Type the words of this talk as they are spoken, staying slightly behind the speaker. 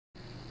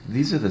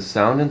These are the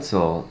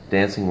SoundSOUL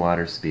dancing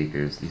water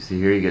speakers. You see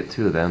here you get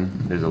two of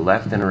them. There's a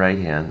left and a right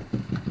hand.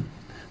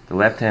 The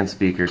left hand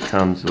speaker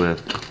comes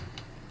with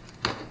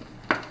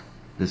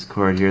this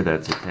cord here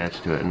that's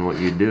attached to it, and what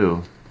you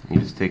do, you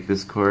just take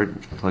this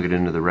cord, plug it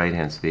into the right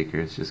hand speaker.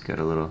 It's just got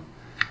a little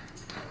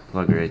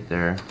plug right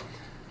there,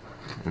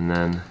 and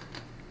then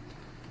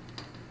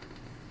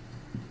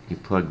you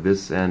plug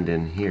this end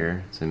in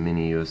here. It's a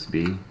mini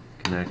USB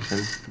connection,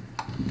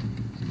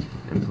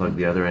 and plug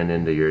the other end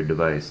into your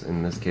device.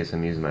 In this case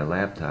I'm using my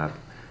laptop.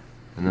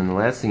 And then the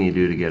last thing you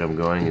do to get them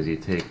going is you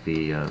take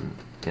the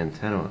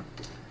antenna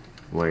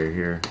wire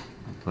here,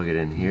 plug it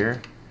in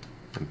here,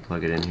 and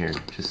plug it in here,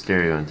 just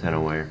stereo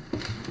antenna wire,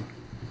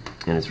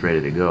 and it's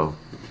ready to go.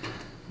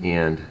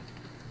 And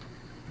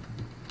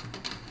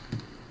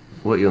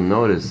what you'll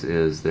notice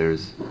is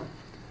there's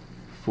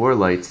 4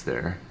 lights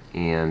there,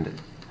 and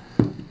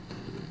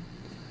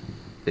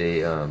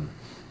they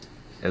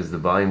as the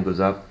volume goes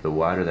up, the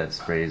water that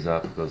sprays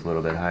up goes a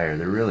little bit higher.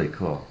 They're really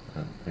cool.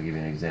 I'll give you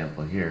an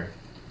example here.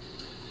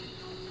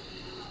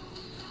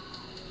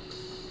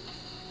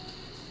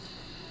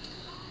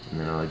 And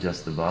then I'll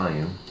adjust the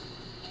volume.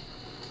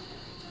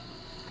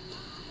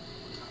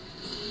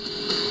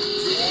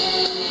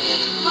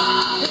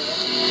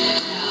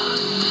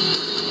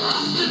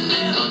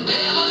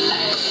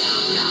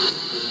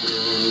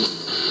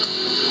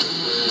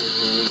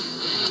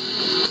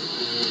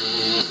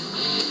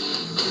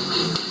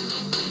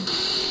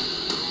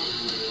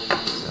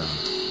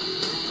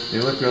 They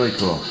look really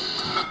cool.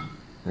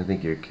 I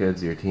think your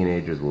kids, your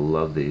teenagers will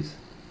love these.